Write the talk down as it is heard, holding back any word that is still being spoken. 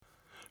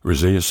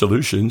Resilient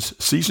Solutions,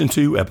 Season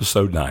 2,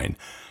 Episode 9,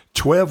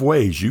 12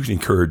 Ways You Can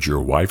Encourage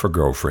Your Wife or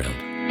Girlfriend.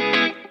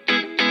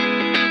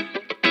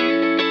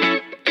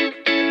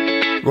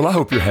 Well, I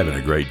hope you're having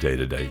a great day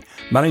today.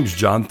 My name is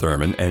John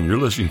Thurman, and you're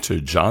listening to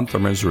John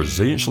Thurman's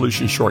Resilient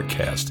Solutions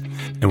Shortcast.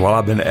 And while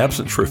I've been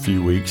absent for a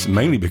few weeks,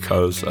 mainly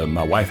because of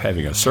my wife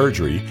having a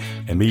surgery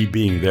and me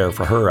being there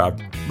for her, I've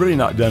really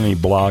not done any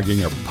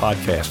blogging or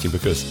podcasting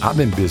because I've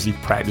been busy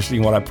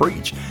practicing what I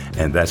preach,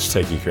 and that's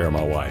taking care of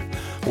my wife.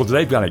 Well,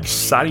 today I've got an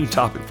exciting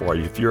topic for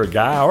you. If you're a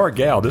guy or a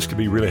gal, this could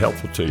be really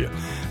helpful to you.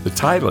 The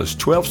title is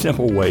 12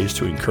 Simple Ways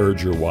to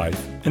Encourage Your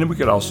Wife, and then we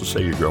could also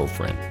say your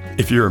girlfriend.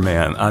 If you're a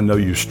man, I know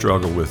you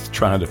struggle with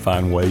trying to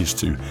find ways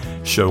to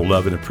show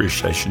love and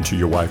appreciation to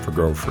your wife or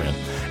girlfriend.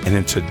 And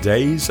in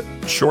today's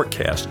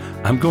shortcast,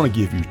 I'm going to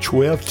give you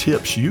 12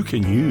 tips you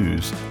can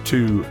use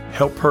to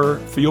help her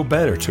feel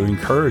better, to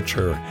encourage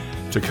her,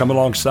 to come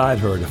alongside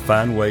her, to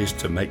find ways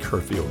to make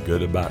her feel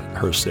good about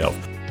herself.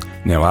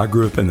 Now, I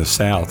grew up in the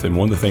South, and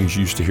one of the things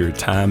you used to hear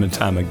time and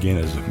time again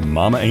is,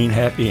 mama ain't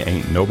happy,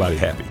 ain't nobody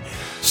happy.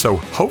 So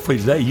hopefully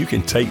today you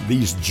can take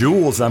these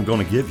jewels I'm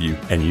going to give you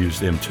and use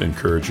them to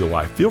encourage your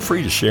wife. Feel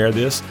free to share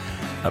this.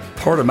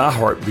 Part of my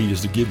heartbeat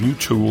is to give you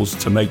tools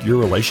to make your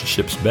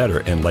relationships better.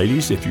 And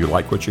ladies, if you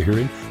like what you're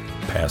hearing,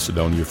 pass it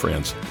on to your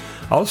friends.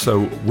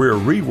 Also, we're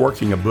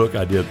reworking a book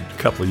I did a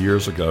couple of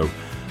years ago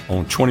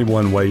on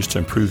 21 ways to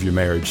improve your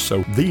marriage.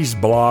 So these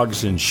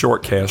blogs and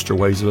shortcasts are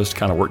ways of us to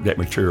kind of work that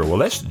material. Well,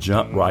 let's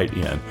jump right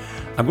in.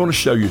 I'm going to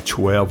show you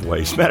 12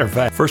 ways. Matter of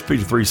fact, 1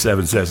 Peter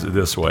 3:7 says it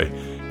this way: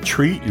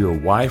 treat your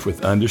wife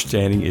with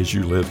understanding as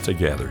you live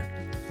together.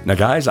 Now,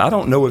 guys, I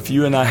don't know if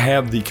you and I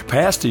have the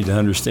capacity to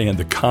understand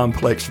the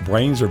complex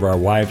brains of our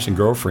wives and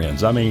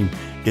girlfriends. I mean,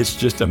 it's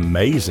just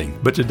amazing.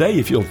 But today,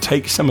 if you'll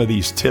take some of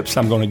these tips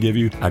I'm going to give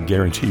you, I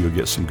guarantee you'll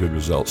get some good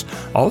results.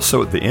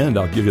 Also, at the end,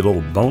 I'll give you a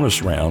little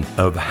bonus round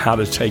of how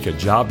to take a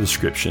job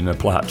description and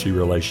apply it to your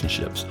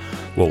relationships.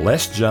 Well,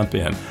 let's jump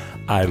in.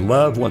 I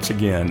love, once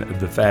again,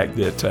 the fact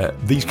that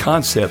these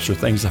concepts are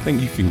things I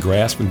think you can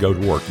grasp and go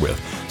to work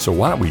with. So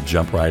why don't we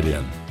jump right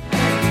in?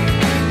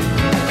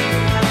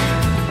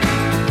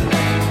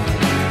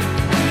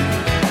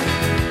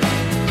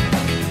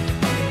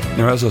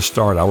 Now, as I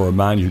start, I'll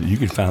remind you that you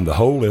can find the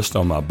whole list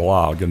on my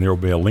blog, and there will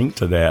be a link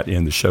to that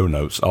in the show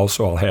notes.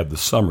 Also, I'll have the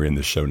summary in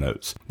the show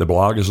notes. The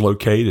blog is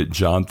located at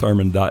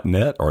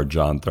johnthurman.net or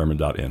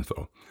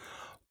johnthurman.info.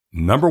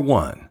 Number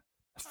 1,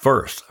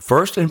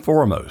 first and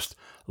foremost,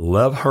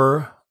 love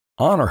her,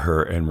 honor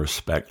her, and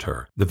respect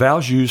her. The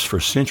vows used for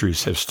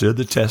centuries have stood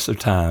the test of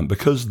time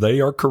because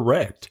they are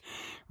correct.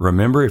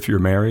 Remember, if you're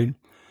married,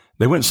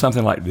 they went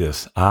something like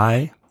this: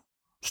 I,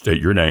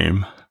 state your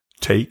name,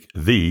 take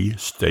thee,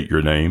 state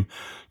your name,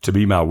 to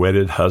be my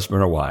wedded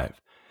husband or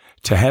wife,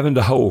 to have and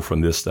to hold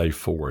from this day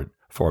forward,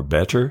 for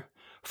better,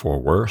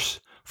 for worse,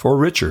 for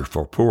richer,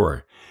 for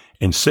poorer,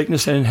 in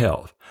sickness and in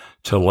health,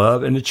 to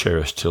love and to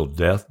cherish till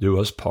death do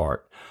us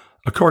part,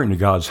 according to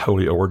God's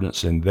holy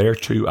ordinance, and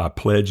thereto I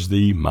pledge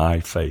thee my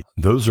faith.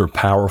 Those are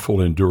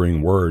powerful,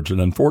 enduring words, and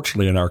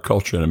unfortunately in our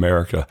culture in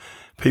America,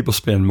 people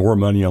spend more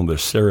money on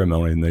this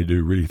ceremony than they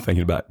do really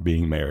thinking about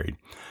being married.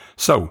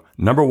 So,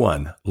 number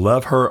 1,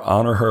 love her,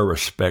 honor her,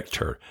 respect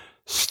her.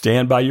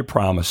 Stand by your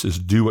promises.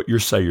 Do what you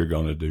say you're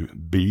going to do.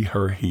 Be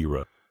her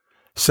hero.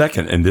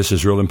 Second, and this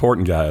is real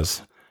important,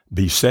 guys,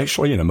 be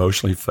sexually and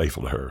emotionally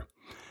faithful to her.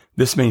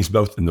 This means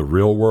both in the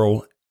real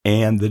world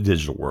and the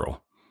digital world.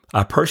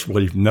 I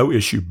personally believe no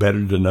issue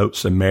better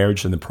denotes a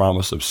marriage than the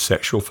promise of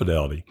sexual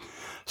fidelity,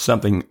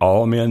 something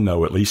all men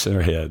know, at least in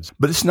their heads.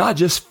 But it's not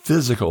just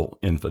physical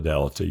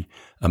infidelity.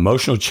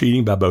 Emotional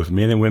cheating by both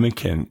men and women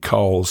can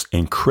cause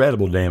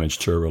incredible damage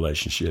to a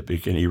relationship.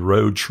 It can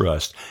erode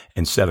trust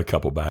and set a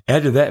couple back.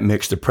 Add to that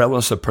mix the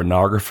prevalence of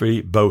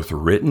pornography, both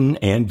written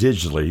and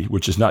digitally,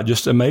 which is not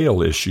just a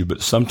male issue,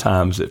 but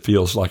sometimes it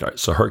feels like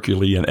it's a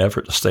Herculean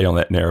effort to stay on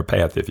that narrow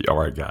path if you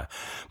are a guy.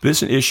 But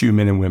it's an issue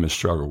men and women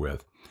struggle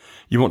with.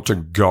 You want to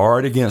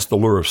guard against the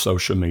lure of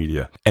social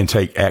media and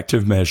take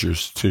active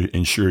measures to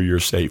ensure your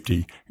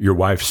safety, your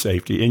wife's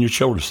safety, and your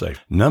children's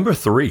safety. Number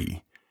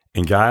 3,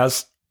 and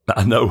guys,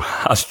 I know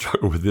I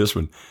struggle with this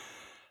one.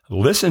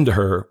 Listen to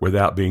her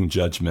without being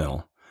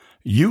judgmental.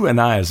 You and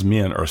I as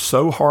men are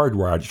so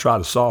hardwired to try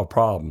to solve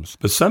problems,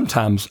 but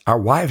sometimes our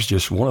wives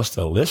just want us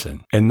to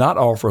listen and not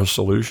offer a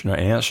solution or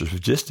answers,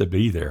 but just to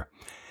be there.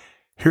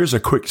 Here's a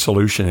quick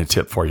solution and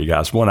tip for you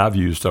guys, one I've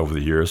used over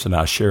the years and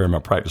I share in my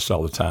practice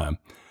all the time.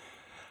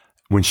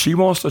 When she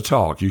wants to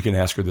talk, you can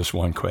ask her this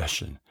one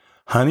question: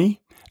 honey,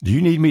 do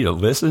you need me to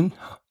listen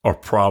or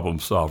problem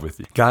solve with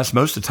you? Guys,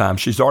 most of the time,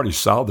 she's already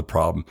solved the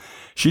problem.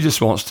 She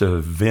just wants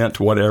to vent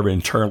whatever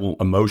internal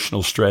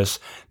emotional stress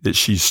that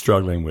she's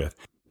struggling with.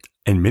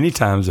 And many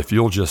times, if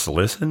you'll just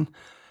listen,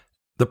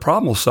 the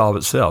problem will solve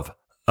itself.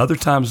 Other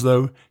times,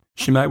 though,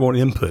 she might want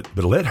input,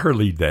 but let her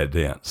lead that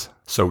dance.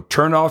 So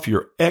turn off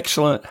your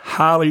excellent,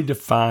 highly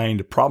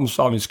defined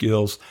problem-solving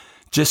skills.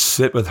 Just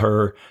sit with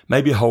her,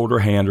 maybe hold her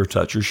hand or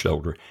touch her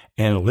shoulder,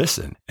 and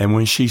listen. And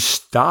when she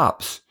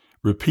stops,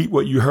 repeat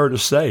what you heard her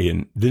say,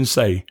 and then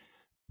say,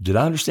 did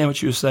I understand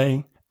what you were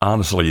saying?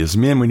 Honestly, as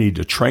men, we need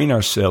to train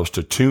ourselves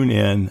to tune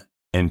in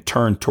and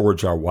turn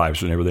towards our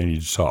wives whenever they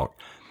need to talk.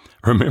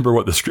 Remember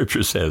what the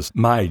scripture says.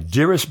 My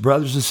dearest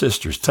brothers and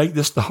sisters, take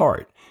this to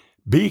heart.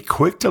 Be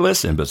quick to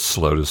listen, but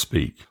slow to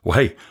speak. Well,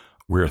 hey,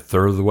 we're a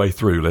third of the way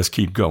through. Let's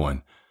keep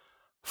going.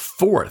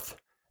 Fourth,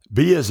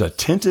 be as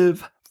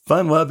attentive,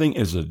 fun-loving,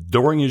 as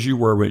adoring as you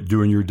were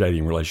during your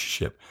dating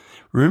relationship.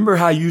 Remember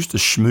how you used to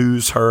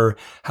schmooze her,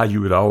 how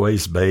you would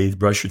always bathe,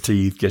 brush your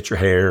teeth, get your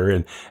hair,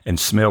 and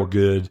smell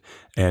good,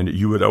 and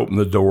you would open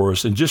the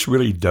doors and just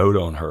really dote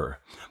on her.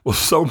 Well,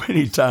 so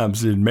many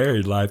times in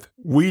married life,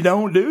 we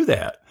don't do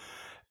that.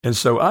 And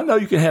so I know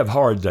you can have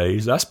hard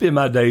days. I spend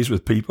my days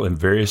with people in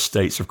various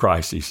states of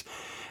crisis.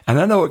 And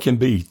I know it can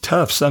be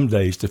tough some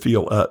days to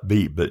feel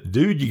upbeat, but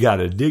dude, you got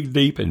to dig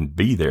deep and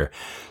be there.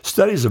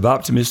 Studies of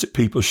optimistic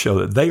people show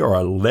that they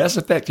are less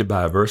affected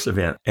by adverse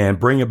events and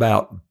bring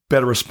about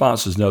better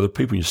responses than other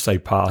people when you stay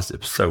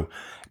positive. So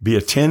be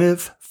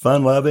attentive,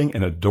 fun-loving,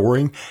 and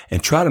adoring,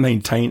 and try to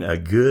maintain a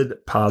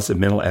good, positive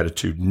mental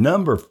attitude.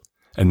 Number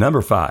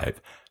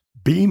 5,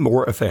 be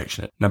more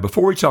affectionate. Now,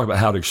 before we talk about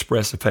how to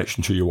express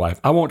affection to your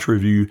wife, I want to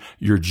review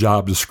your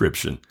job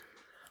description.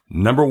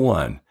 Number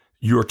 1,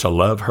 you are to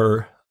love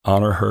her,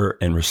 honor her,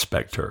 and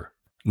respect her.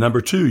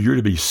 Number 2, you're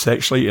to be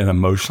sexually and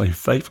emotionally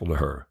faithful to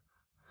her.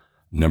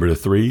 Number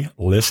 3,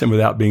 listen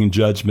without being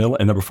judgmental.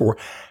 And number 4,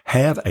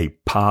 have a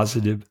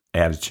positive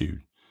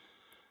attitude.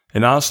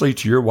 And honestly,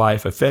 to your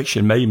wife,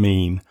 affection may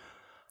mean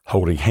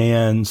holding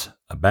hands,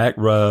 a back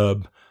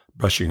rub,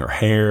 brushing her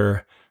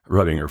hair,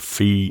 rubbing her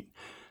feet.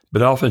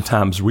 But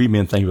oftentimes we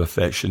men think of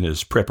affection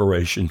as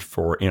preparation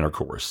for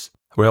intercourse.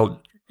 Well,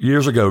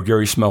 years ago,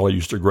 Gary Smalley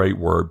used a great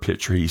word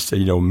picture. He said,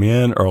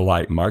 men are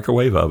like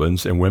microwave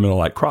ovens and women are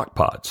like crock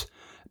pots.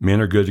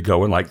 Men are good to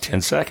go in like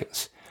 10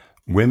 seconds.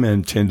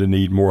 Women tend to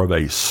need more of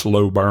a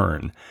slow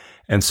burn.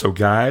 And so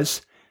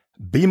guys,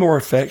 be more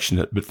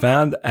affectionate, but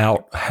find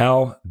out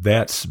how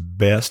that's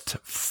best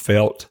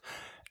felt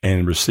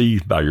and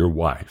received by your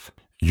wife.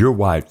 Your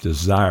wife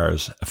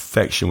desires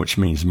affection, which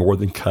means more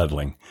than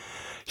cuddling.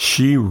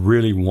 She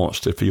really wants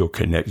to feel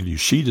connected to you.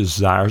 She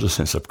desires a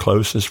sense of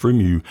closeness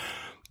from you,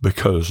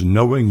 because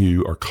knowing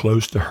you are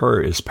close to her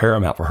is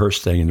paramount for her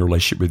staying in the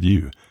relationship with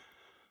you.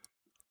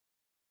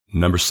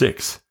 Number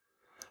 6,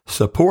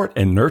 support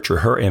and nurture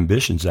her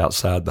ambitions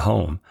outside the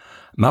home.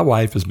 My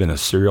wife has been a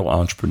serial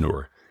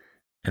entrepreneur.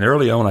 And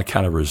early on, I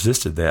kind of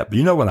resisted that.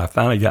 But when I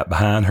finally got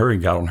behind her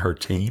and got on her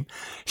team,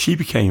 she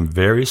became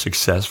very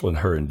successful in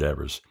her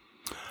endeavors.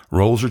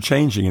 Roles are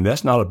changing, and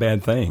that's not a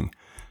bad thing.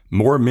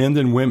 More men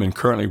than women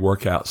currently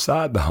work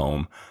outside the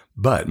home,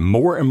 but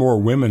more and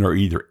more women are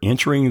either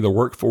entering the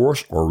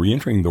workforce or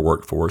reentering the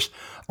workforce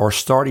or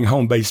starting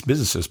home-based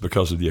businesses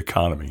because of the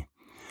economy.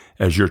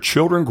 As your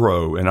children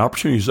grow and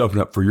opportunities open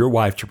up for your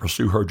wife to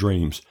pursue her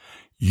dreams,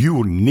 you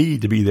will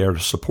need to be there to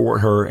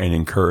support her and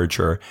encourage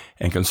her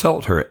and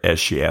consult her as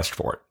she asks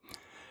for it.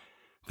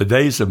 The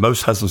days of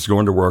most husbands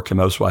going to work and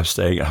most wives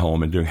staying at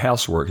home and doing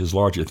housework is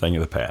largely a thing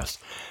of the past.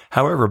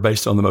 However,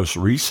 based on the most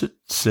recent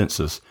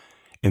census,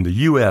 in the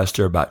U.S.,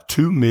 there are about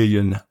 2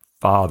 million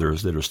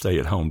fathers that are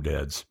stay-at-home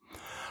dads.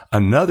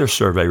 Another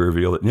survey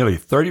revealed that nearly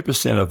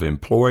 30% of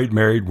employed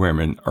married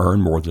women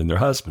earn more than their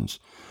husbands.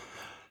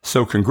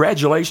 So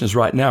congratulations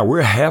right now.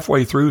 We're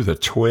halfway through the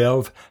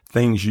 12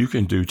 things you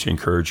can do to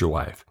encourage your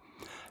wife.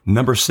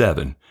 Number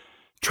 7,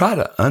 try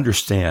to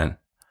understand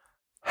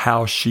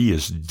how she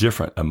is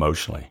different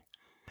emotionally.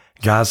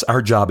 Guys,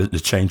 our job isn't to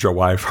change our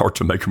wife or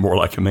to make her more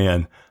like a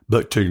man,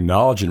 but to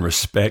acknowledge and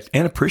respect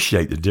and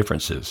appreciate the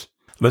differences.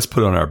 Let's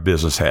put on our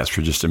business hats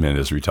for just a minute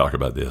as we talk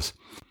about this.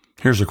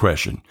 Here's a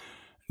question.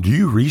 Do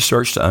you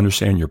research to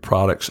understand your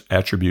product's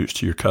attributes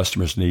to your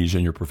customers' needs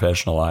in your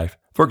professional life?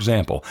 For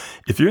example,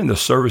 if you're in the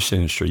service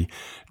industry,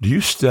 do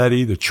you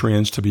study the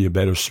trends to be a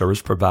better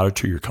service provider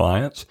to your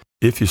clients?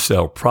 If you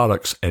sell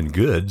products and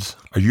goods,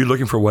 are you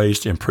looking for ways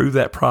to improve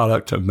that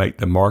product to make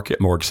the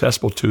market more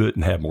accessible to it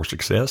and have more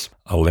success?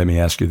 Let me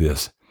ask you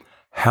this.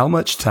 How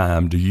much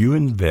time do you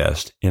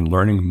invest in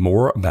learning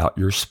more about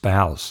your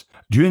spouse?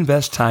 Do you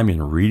invest time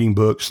in reading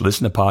books,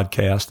 listen to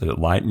podcasts that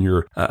enlighten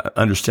your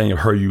understanding of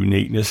her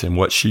uniqueness and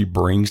what she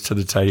brings to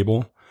the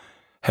table?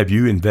 Have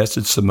you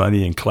invested some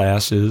money in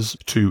classes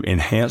to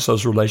enhance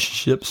those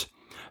relationships?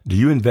 Do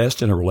you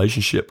invest in a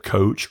relationship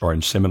coach or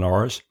in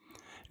seminars?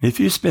 And if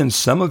you spend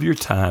some of your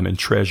time and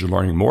treasure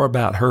learning more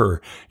about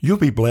her, you'll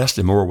be blessed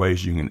in more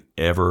ways you can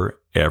ever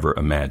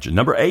imagine.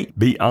 Number 8,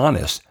 be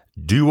honest.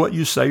 Do what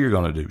you say you're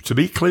going to do. To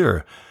be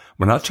clear,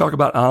 when I talk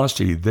about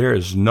honesty, there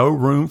is no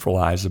room for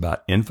lies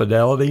about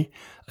infidelity,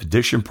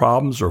 addiction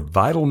problems, or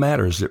vital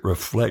matters that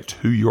reflect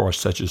who you are,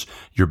 such as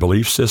your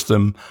belief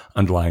system,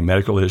 underlying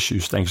medical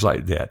issues, things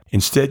like that.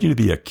 Instead, you need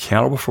to be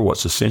accountable for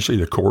what's essentially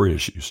the core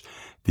issues,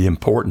 the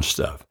important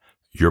stuff,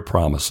 your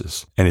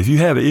promises. And if you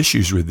have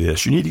issues with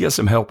this, you need to get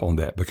some help on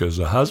that, because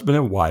a husband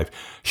and wife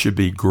should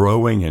be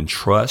growing in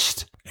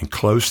trust and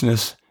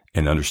closeness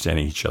and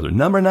understanding each other.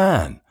 Number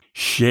 9,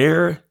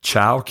 share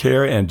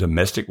childcare and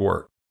domestic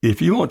work. If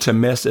you want to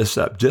mess this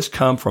up, just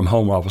come from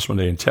home office one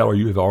day and tell her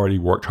you have already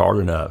worked hard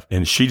enough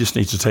and she just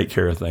needs to take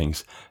care of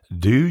things.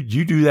 Dude,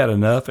 you do that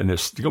enough and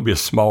there's going to be a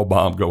small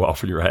bomb go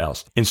off in your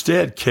house.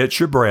 Instead, catch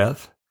your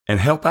breath and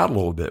help out a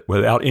little bit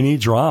without any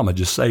drama.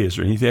 Just say, is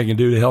there anything I can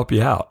do to help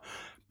you out?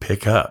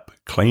 Pick up,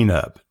 clean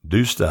up,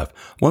 do stuff.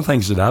 One of the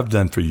things that I've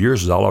done for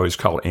years is I'll always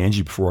call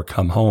Angie before I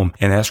come home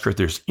and ask her if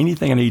there's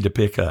anything I need to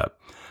pick up.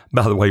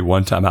 By the way,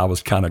 one time I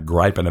was kind of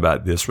griping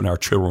about this when our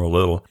children were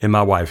little, and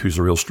my wife, who's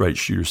a real straight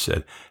shooter,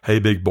 said, "Hey,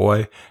 big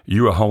boy,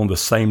 you were home the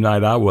same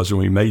night I was when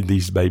we made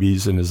these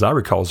babies, and as I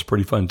recall, it's a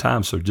pretty fun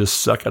time, so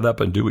just suck it up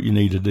and do what you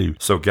need to do."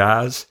 So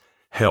guys,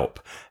 help.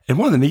 And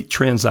one of the neat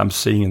trends I'm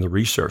seeing in the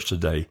research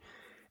today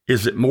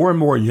is that more and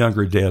more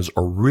younger dads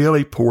are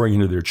really pouring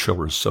into their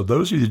children. So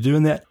those of you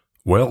doing that,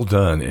 well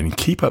done, and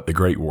keep up the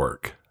great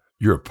work.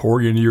 You're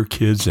pouring into your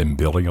kids and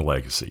building a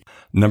legacy.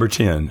 Number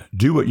 10,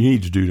 do what you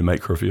need to do to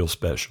make her feel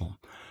special.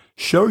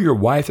 Show your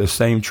wife the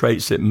same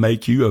traits that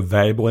make you a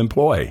valuable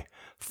employee.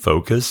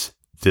 Focus,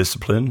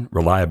 discipline,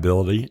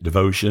 reliability,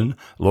 devotion,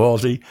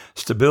 loyalty,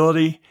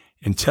 stability,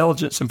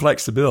 intelligence, and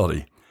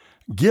flexibility.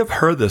 Give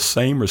her the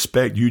same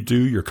respect you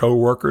do your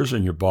coworkers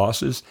and your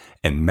bosses,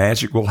 and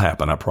magic will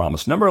happen, I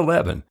promise. Number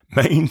 11,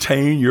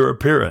 maintain your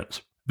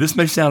appearance. This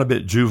may sound a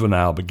bit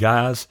juvenile, but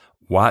guys,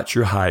 watch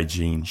your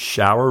hygiene,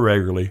 shower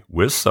regularly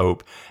with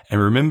soap, and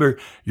remember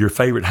your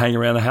favorite hang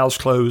around the house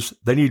clothes,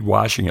 they need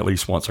washing at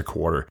least once a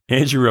quarter.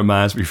 Angie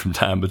reminds me from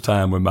time to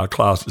time when my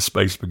closet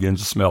space begins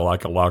to smell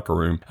like a locker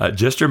room.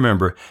 Just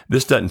remember,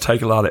 this doesn't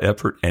take a lot of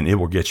effort, and it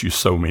will get you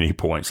so many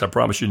points. I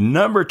promise you.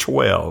 Number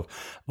 12,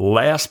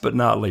 last but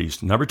not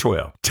least, number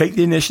 12, take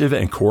the initiative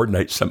and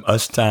coordinate some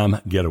us-time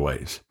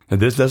getaways. Now,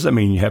 this doesn't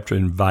mean you have to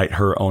invite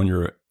her on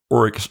your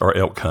oryx or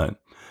elk hunt,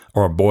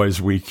 or a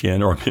boys'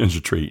 weekend, or a men's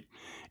retreat.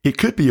 It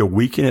could be a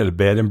weekend at a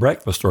bed and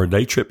breakfast or a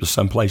day trip to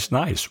someplace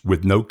nice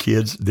with no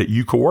kids that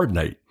you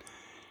coordinate.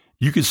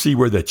 You can see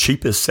where the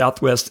cheapest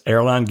Southwest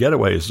airline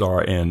getaways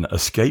are and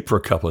escape for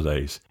a couple of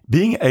days.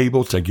 Being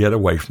able to get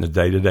away from the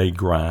day-to-day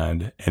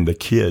grind and the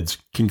kids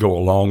can go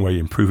a long way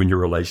improving your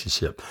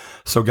relationship.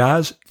 So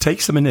guys,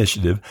 take some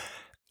initiative,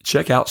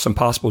 check out some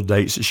possible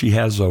dates that she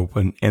has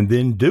open, and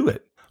then do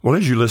it. Well,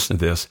 as you listen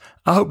to this,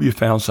 I hope you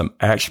found some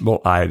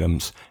actionable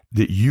items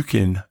that you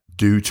can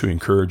do to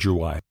encourage your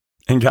wife.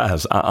 And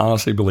guys, I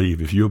honestly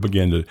believe if you'll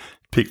begin to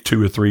pick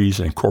 2 or 3s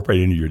and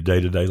incorporate into your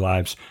day-to-day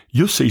lives,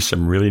 you'll see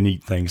some really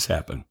neat things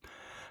happen.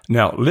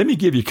 Now, let me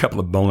give you a couple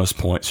of bonus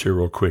points here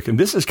real quick. And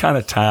this is kind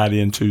of tied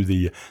into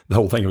the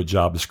whole thing of a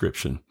job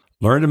description.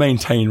 Learn to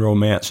maintain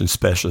romance and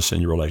specialness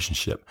in your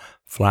relationship.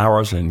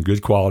 Flowers and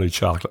good quality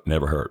chocolate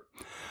never hurt.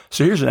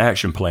 So here's an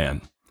action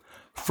plan.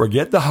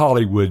 Forget the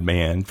Hollywood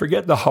man.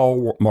 Forget the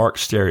Hallmark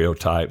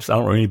stereotypes. I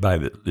don't know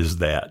anybody that is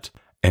that.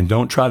 And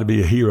don't try to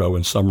be a hero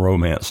in some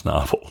romance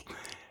novel.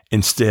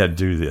 Instead,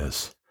 do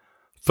this.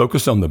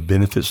 Focus on the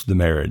benefits of the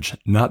marriage,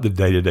 not the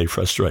day-to-day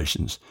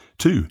frustrations.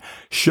 2,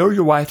 show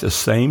your wife the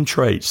same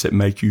traits that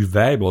make you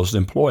valuable as an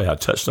employee. I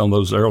touched on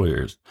those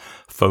earlier.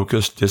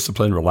 Focus,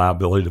 discipline,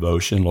 reliability,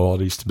 devotion,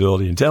 loyalty,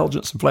 stability,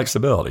 intelligence, and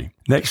flexibility.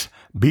 Next,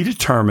 be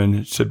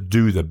determined to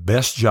do the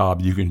best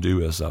job you can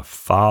do as a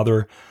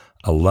father,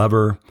 a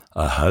lover,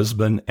 a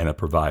husband, and a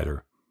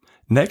provider.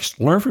 Next,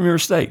 learn from your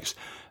mistakes.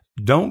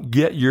 Don't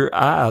get your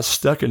eyes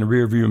stuck in the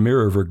rearview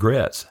mirror of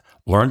regrets.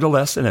 Learn the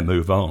lesson and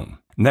move on.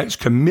 Next,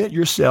 commit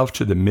yourself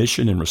to the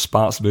mission and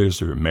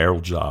responsibilities of your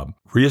marital job.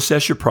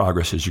 Reassess your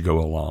progress as you go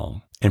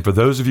along. And for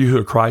those of you who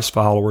are Christ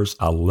followers,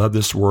 I love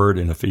this word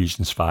in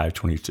Ephesians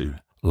 5:22.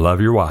 Love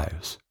your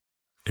wives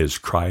as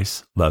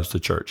Christ loves the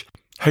church.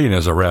 Hey, and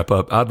as I wrap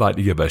up, I'd like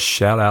to give a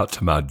shout out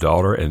to my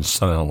daughter and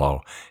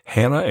son-in-law,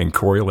 Hannah and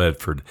Corey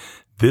Ledford.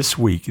 This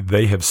week,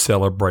 they have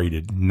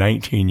celebrated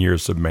 19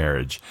 years of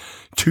marriage,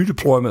 2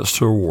 deployments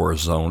to a war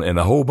zone, and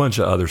a whole bunch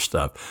of other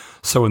stuff.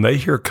 So when they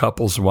hear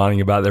couples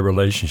whining about their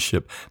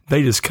relationship,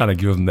 they just kind of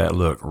give them that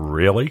look.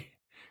 Really?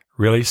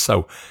 Really?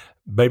 So,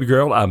 baby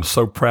girl, I'm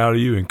so proud of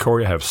you. And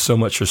Corey, I have so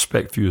much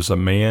respect for you as a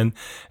man,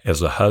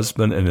 as a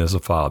husband, and as a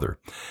father.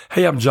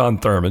 Hey, I'm John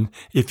Thurman.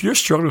 If you're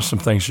struggling with some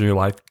things in your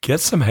life, get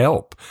some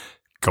help.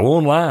 Go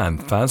online,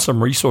 find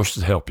some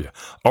resources to help you,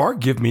 or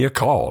give me a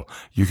call.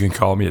 You can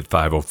call me at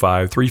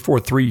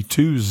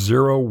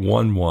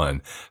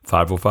 505-343-2011,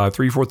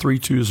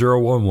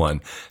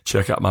 505-343-2011.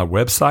 Check out my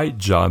website,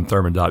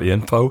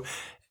 johnthurman.info.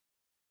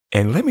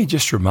 And let me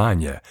just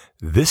remind you,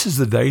 this is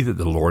the day that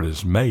the Lord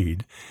has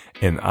made,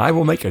 and I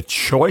will make a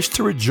choice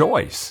to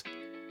rejoice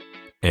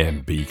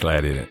and be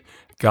glad in it.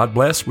 God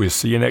bless. We'll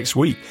see you next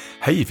week.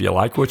 Hey, if you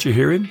like what you're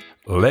hearing,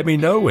 let me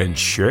know and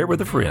share it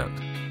with a friend.